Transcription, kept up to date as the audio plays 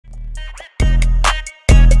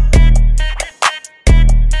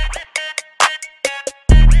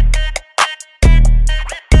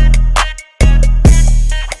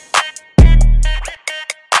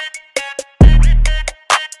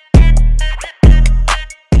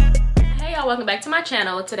Welcome back to my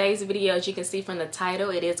channel. Today's video, as you can see from the title,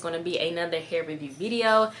 it is going to be another hair review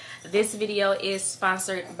video. This video is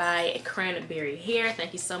sponsored by Cranberry Hair.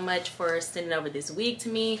 Thank you so much for sending over this wig to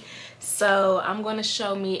me. So I'm going to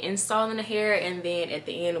show me installing the hair, and then at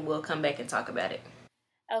the end we'll come back and talk about it.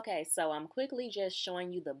 Okay, so I'm quickly just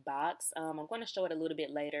showing you the box. I'm going to show it a little bit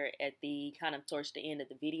later at the kind of towards the end of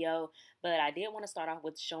the video, but I did want to start off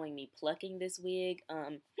with showing me plucking this wig.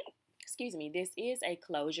 Excuse me, this is a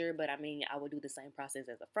closure, but I mean, I will do the same process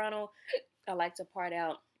as a frontal. I like to part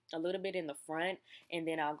out a little bit in the front, and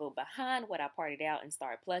then I'll go behind what I parted out and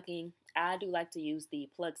start plucking. I do like to use the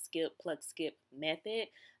pluck, skip method.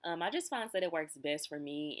 I just find that it works best for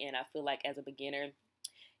me, and I feel like as a beginner,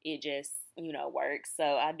 it just, you know, works. So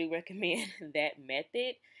I do recommend that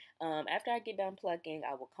method. After I get done plucking,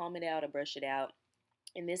 I will comb it out or brush it out.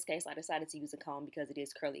 In this case, I decided to use a comb because it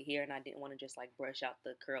is curly hair and I didn't want to just like brush out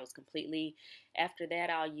the curls completely. After that,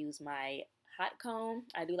 I'll use my hot comb.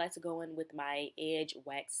 I do like to go in with my edge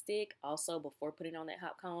wax stick also before putting on that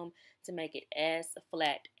hot comb to make it as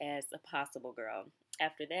flat as possible, girl.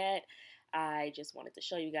 After that, I just wanted to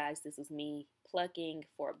show you guys, this is me plucking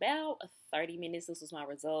for about 30 minutes. This was my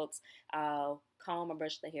results. I'll comb or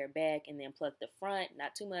brush the hair back and then pluck the front.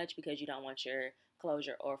 Not too much because you don't want your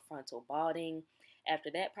closure or frontal balding.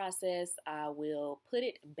 After that process, I will put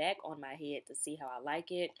it back on my head to see how I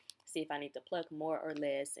like it, see if I need to pluck more or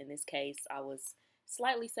less. In this case, I was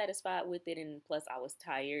slightly satisfied with it, and plus I was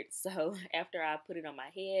tired. So after I put it on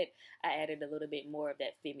my head, I added a little bit more of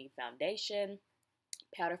that Fit Me foundation,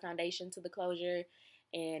 powder foundation to the closure.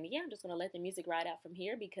 And yeah, I'm just going to let the music ride out from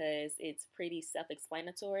here because it's pretty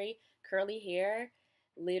self-explanatory. Curly hair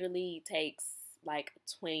literally takes like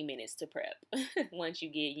 20 minutes to prep once you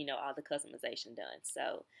get, you know, all the customization done.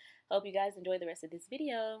 So hope you guys enjoy the rest of this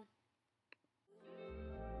video.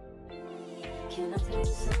 Can I tell you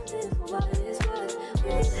something for what it is worth? We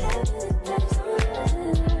have it, that's all.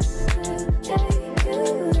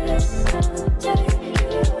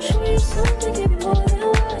 Show you something, give you more than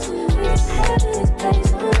words. We have it,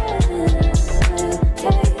 that's all.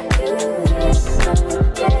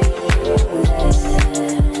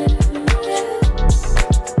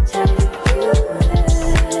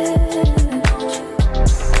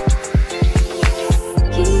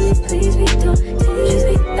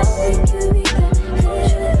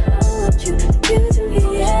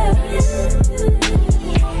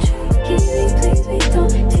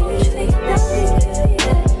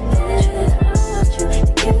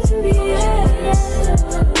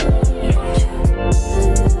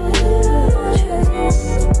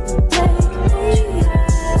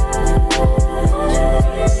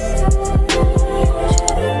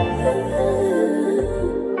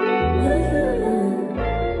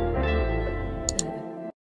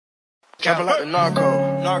 Capping like the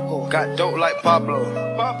narco, got dope like Pablo,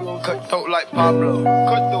 cut throat like Pablo,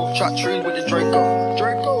 chop trees with the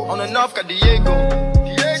Draco, on the north got Diego,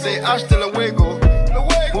 say hasta luego,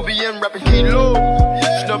 we'll be in rapping kilo,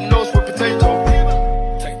 snub nose with potato,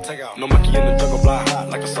 take out, no monkey in the jungle, blind hot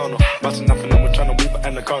like a sauna, bouncing off and I'm trying to weep an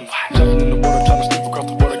anaconda, jumping in the water, trying to slip across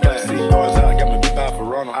the water, gas, see yours out, got me big bad for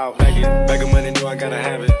Ronald, out, bag of money, know I gotta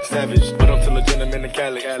have it, savage, but I'm still a gentleman in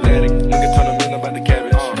Cali, athletic, nigga turn them in about the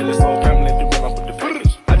cabbage, kill this whole family.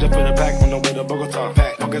 Put a pack on the way to Bogota.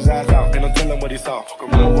 Fuck his eyes out, and I'm telling what he saw.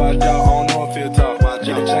 I'ma watch out, I don't know if he'll talk.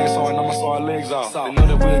 Get a chainsaw and I'ma saw our legs off. They know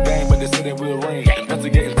that we're a gang, but they say that we'll ring.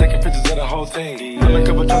 Investigating, taking pictures of the whole team.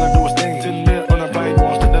 Undercover trying to do his thing. 10 mil on the plane,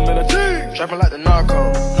 going straight to military. Trapping like the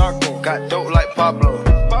narco, got dope like Pablo,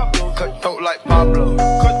 cut throat like Pablo,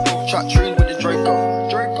 chop trees with the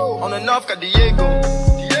Draco, on the north got Diego,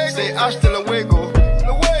 say hasta luego,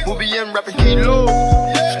 we'll be in rapping kilo,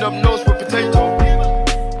 snub nose with potato.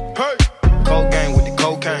 Cold gang with the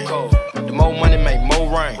cocaine. The more money make more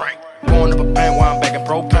rain. Going up a paint while I'm back in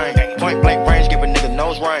propane. Point blank range, give a nigga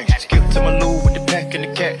nose range. Skip to my loo with the pack and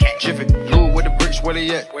the cat. Jiffy, loo with the bricks, where they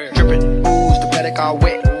at? Drippin', ooze, the paddock all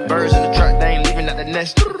wet. Birds in the truck, they ain't leaving at the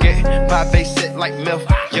nest. Get 5 base set like milk.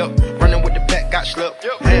 Yup, running with the pack, got slipped.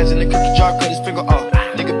 Hands in the cookie jar, cut his finger off.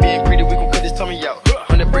 Nigga being greedy, we gon' cut his tummy out.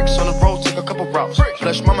 100 bricks on the road, take a couple routes.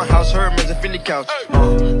 Flush mama house, Hermes and Philly couch.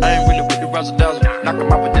 I ain't really with the razzle dazzle. Knock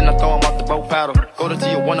him out, but then I throw him off the boat paddle. Go to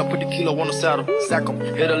Tijuana, put the kilo on the saddle. Sack him,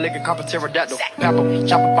 hit a lick and cop a pterodactyl. Pap him,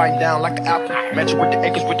 chop a bite down like an apple. Match it with the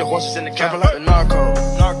acres, with the horses in the cattle. Like the narco,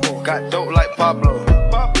 got dope like Pablo,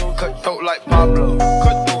 cut throat like Pablo,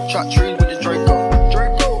 chop trees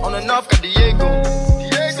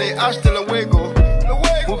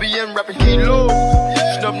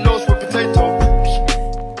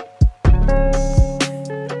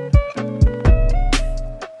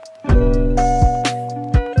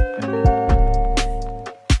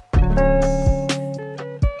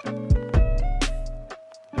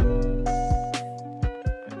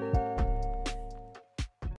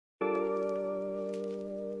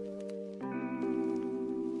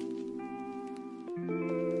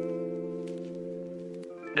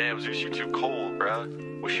Damn, Zeus, you too cold,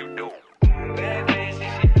 bruh. What you doing? Bad bitch,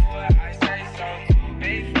 and she do what I say so.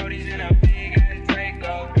 Big 40s in a big ass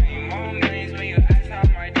Draco. 3 more millions when you ask how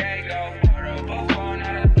my day go. Order a buffalo,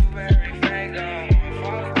 not a blueberry Fago.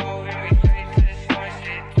 Fuck over and we straight to the source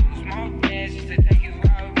shit. 2 small plans just to take you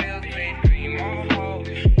out real quick. 3 more hoes,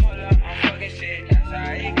 pull up, I'm fucking shit. That's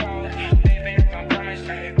how it goes. Baby, if I'm coming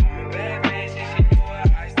straight. Bad bitch, and she do what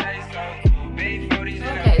I say so. Big 40s in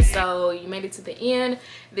a Okay, so you made it to the end.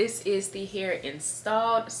 This is the hair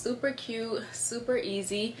installed. Super cute, super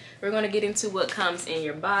easy. We're going to get into what comes in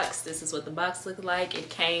your box. This is what the box looked like. It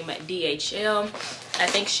came at DHL. I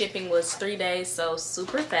think shipping was 3 days, so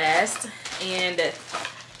super fast. And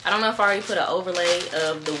I don't know if I already put an overlay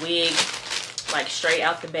of the wig like straight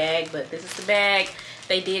out the bag, but this is the bag.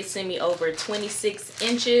 They did send me over 26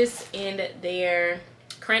 inches in their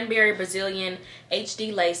Cranberry Brazilian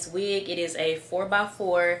HD lace wig. It is a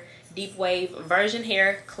 4x4 deep wave virgin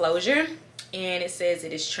hair closure, and it says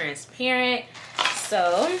it is transparent.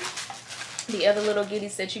 So the other little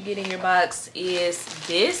goodies that you get in your box is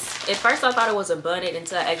this. At first I thought it was a bonnet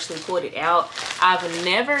until I actually pulled it out. I've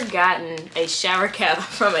never gotten a shower cap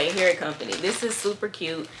from a hair company. This is super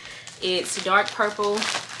cute. It's dark purple,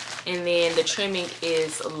 and then the trimming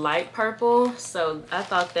is light purple. So I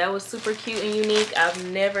thought that was super cute and unique. I've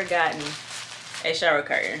never gotten a shower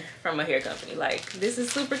curtain from a hair company. Like, this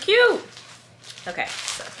is super cute. Okay,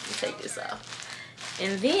 so let me take this off.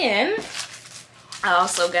 And then I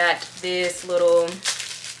also got this little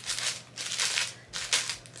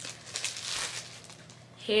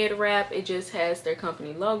head wrap. It just has their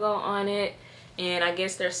company logo on it, and I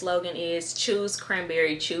guess their slogan is choose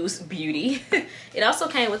cranberry, choose beauty. It also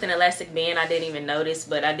came with an elastic band. I didn't even notice,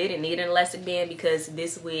 but I didn't need an elastic band because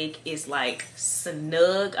this wig is like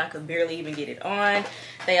snug. I could barely even get it on.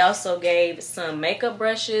 They also gave some makeup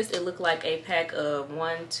brushes. It looked like a pack of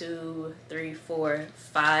 1, 2, 3, 4,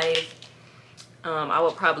 5. I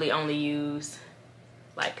would probably only use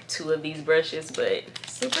like 2 of these brushes, but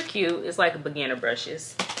super cute. It's like beginner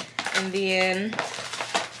brushes. And then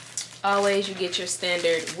always you get your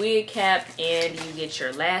standard wig cap and you get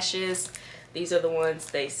your lashes. These are the ones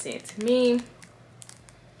they sent me.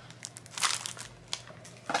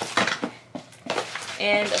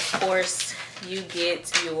 And of course you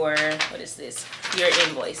get your, what is this? Your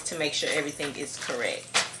invoice to make sure everything is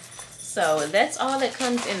correct. So that's all that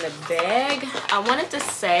comes in the bag. I wanted to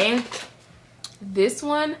say this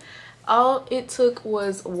one, all it took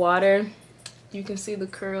was water. You can see the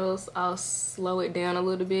curls. I'll slow it down a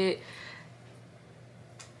little bit.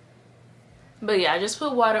 But yeah, I just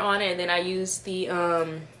put water on it, and then I used the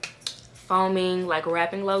foaming like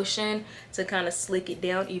wrapping lotion to kind of slick it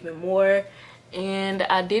down even more. And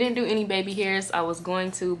I didn't do any baby hairs. I was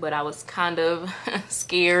going to, but I was kind of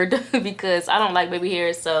scared because I don't like baby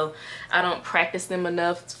hairs, so I don't practice them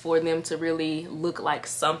enough for them to really look like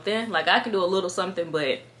something. Like, I can do a little something,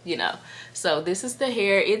 but you know. So this is the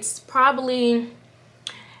hair. It's probably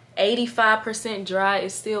 85% dry.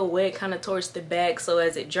 It's still wet kind of towards the back, so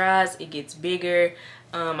as it dries it gets bigger.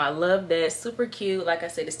 I love that. Super cute. Like I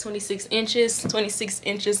said, it's 26 inches. 26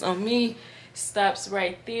 inches on me. Stops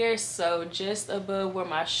right there, so just above where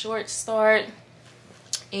my shorts start.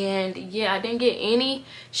 And yeah, I didn't get any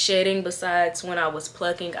shedding besides when I was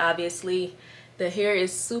plucking. Obviously the hair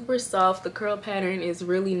is super soft. The curl pattern is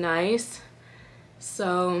really nice.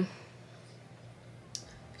 So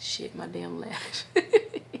shit, my damn lash.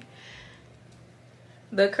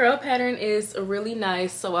 The curl pattern is really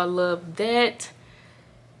nice, so I love that.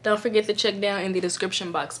 Don't forget to check down in the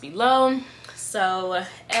description box below. So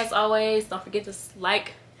as always, don't forget to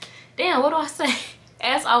like, damn, what do I say?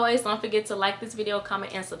 As always, don't forget to like this video,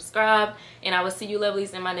 comment, and subscribe. And I will see you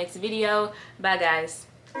lovelies in my next video. Bye, guys.